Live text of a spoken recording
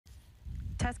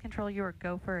Test control, you are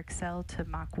go for Excel to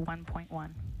Mach 1.1.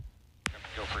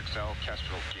 Go for Excel,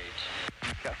 Kestrel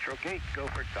gate. Kestrel gate, go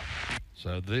for Excel.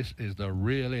 So this is the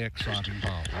really exciting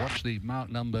part. Watch the Mach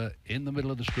number in the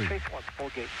middle of the screen. Chase 1, full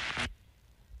gate.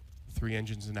 3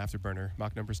 engines and afterburner.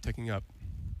 Mach number's ticking up.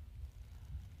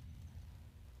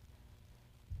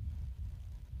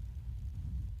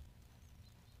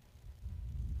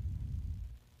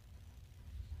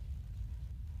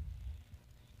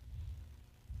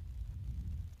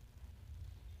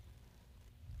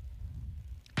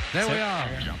 There we are.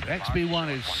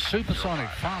 XB-1 is supersonic,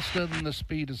 faster than the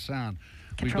speed of sound.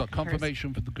 We've got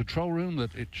confirmation from the control room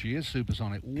that she is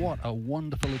supersonic. What a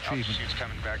wonderful achievement.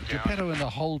 Geppetto and the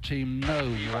whole team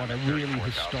know what a really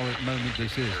historic moment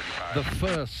this is. The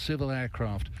first civil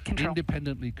aircraft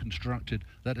independently constructed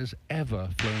that has ever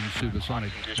flown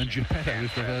supersonic. And Geppetto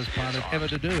is the first pilot ever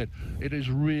to do it. It is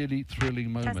really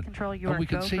thrilling moment. And we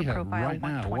can see her right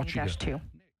now watching it.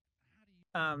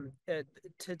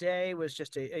 Today was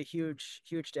just a huge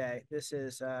day. This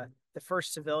is the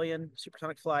first civilian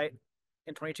supersonic flight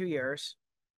in 22 years.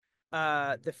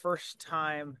 The first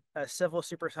time a civil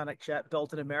supersonic jet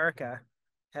built in America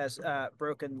has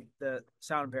broken the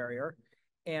sound barrier,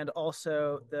 and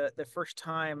also the first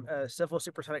time a civil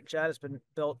supersonic jet has been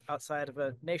built outside of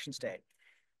a nation state.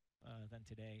 Than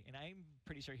today, and I'm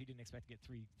pretty sure he didn't expect to get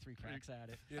three cracks at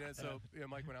it. So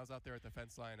Mike, when I was out there at the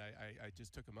fence line, I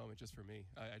just took a moment just for me.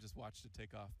 I just watched it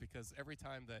take off, because every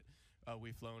time that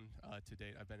we've flown to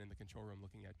date, I've been in the control room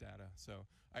looking at data. So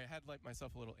I had like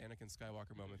myself a little Anakin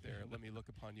Skywalker moment there. Let me look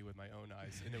upon you with my own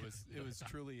eyes, and it was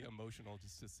truly emotional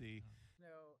just to see.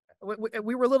 No,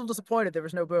 we were a little disappointed there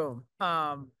was no boom.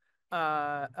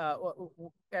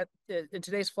 In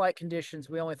today's flight conditions,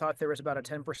 we only thought there was about a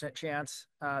 10% chance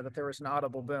that there was an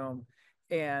audible boom,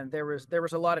 and there was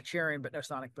a lot of cheering, but no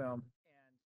sonic boom.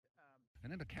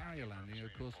 And in the carrier landing,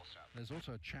 of course, there's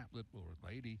also a chap or a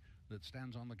lady that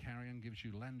stands on the carrier and gives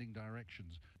you landing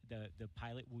directions. The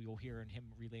pilot, we will hear him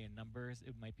relay in numbers.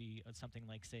 It might be something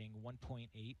like saying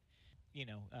 1.8,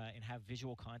 and have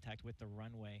visual contact with the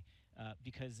runway,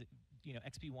 because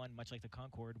XB-1, much like the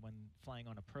Concorde, when flying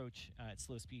on approach at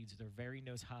slow speeds, they're very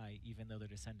nose high, even though they're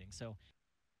descending. So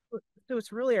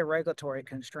it's really a regulatory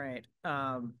constraint.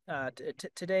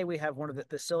 Today we have one of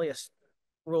the silliest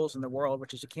rules in the world,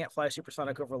 which is you can't fly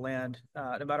supersonic over land,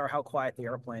 no matter how quiet the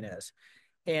airplane is.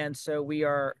 And so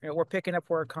we're picking up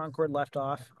where Concorde left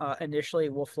off. Initially,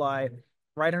 we'll fly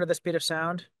right under the speed of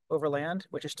sound over land,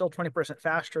 which is still 20%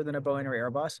 faster than a Boeing or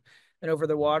Airbus. And over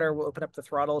the water, we'll open up the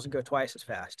throttles and go twice as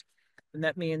fast. And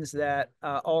that means that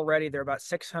already there are about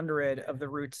 600 of the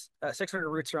routes, 600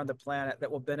 routes around the planet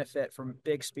that will benefit from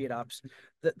big speed ups.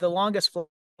 The longest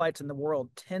flights in the world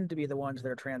tend to be the ones that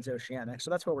are transoceanic.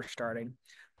 So that's where we're starting.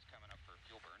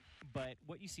 But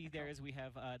what you see there is we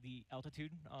have the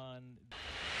altitude on.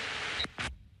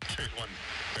 Chase 1,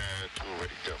 2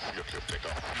 ready, go, take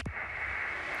off.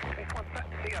 Chase 1, set,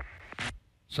 see ya.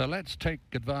 So let's take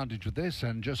advantage of this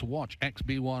and just watch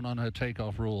XB-1 on her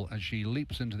takeoff roll as she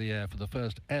leaps into the air for the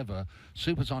first ever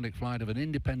supersonic flight of an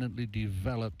independently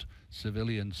developed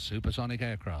civilian supersonic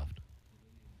aircraft.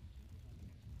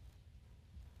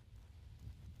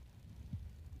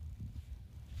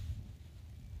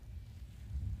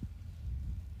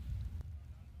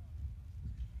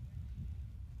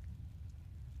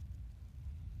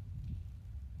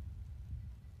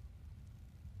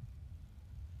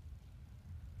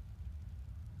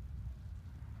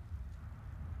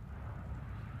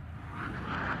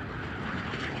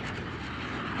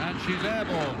 And she's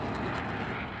airborne.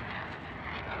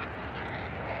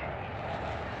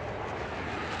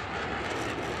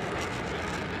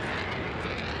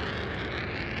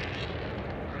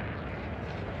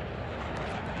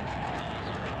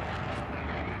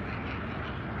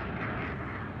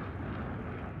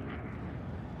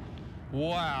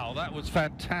 Wow, that was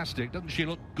fantastic. Doesn't she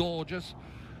look gorgeous?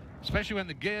 Especially when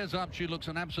the gear's up, she looks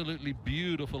an absolutely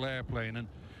beautiful airplane. And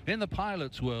in the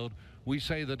pilot's world, we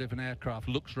say that if an aircraft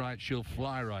looks right, she'll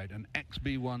fly right, and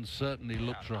XB-1 certainly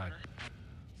looks right. 3,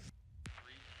 2,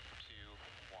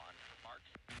 1, mark.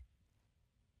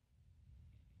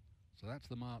 So that's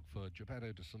the mark for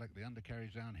Geppetto to select the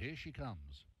undercarriage down. Here she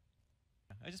comes.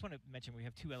 I just want to mention we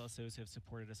have 2 LSOs who have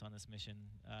supported us on this mission.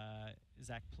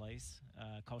 Zach Pleiss,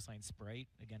 call sign Sprite,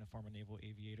 again a former naval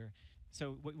aviator.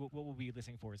 So what we'll be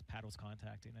listening for is Paddle's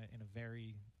contact in a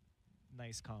very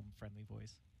nice, calm, friendly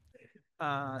voice.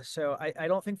 So I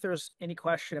don't think there's any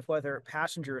question of whether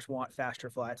passengers want faster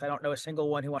flights. I don't know a single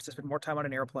one who wants to spend more time on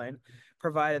an airplane,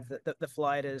 provided that the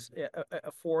flight is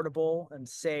affordable and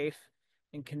safe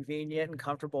and convenient and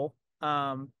comfortable.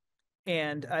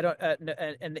 And I don't,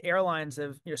 and the airlines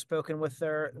have spoken with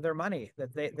their money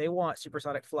that they want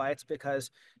supersonic flights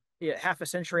because half a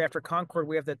century after Concorde,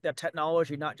 we have the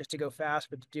technology not just to go fast,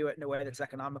 but to do it in a way that's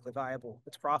economically viable,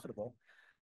 that's profitable.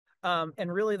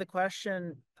 And really, the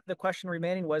question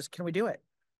remaining was, can we do it?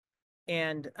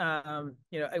 And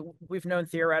we've known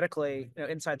theoretically,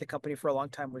 inside the company for a long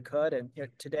time we could, and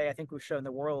today I think we've shown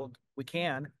the world we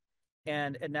can.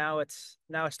 And now it's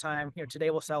time.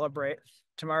 Today we'll celebrate.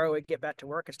 Tomorrow we get back to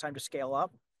work. It's time to scale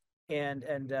up, and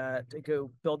to go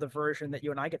build the version that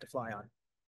you and I get to fly on.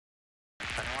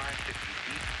 Center line 50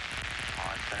 feet.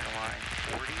 On center line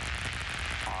 40.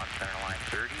 On center line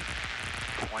 30.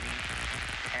 20.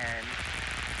 10.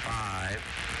 5.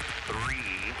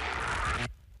 3.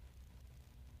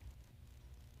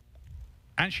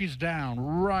 And she's down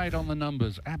right on the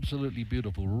numbers. Absolutely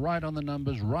beautiful. Right on the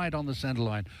numbers, right on the center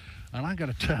line. And I'm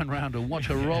going to turn around and watch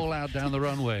her roll out down the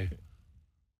runway.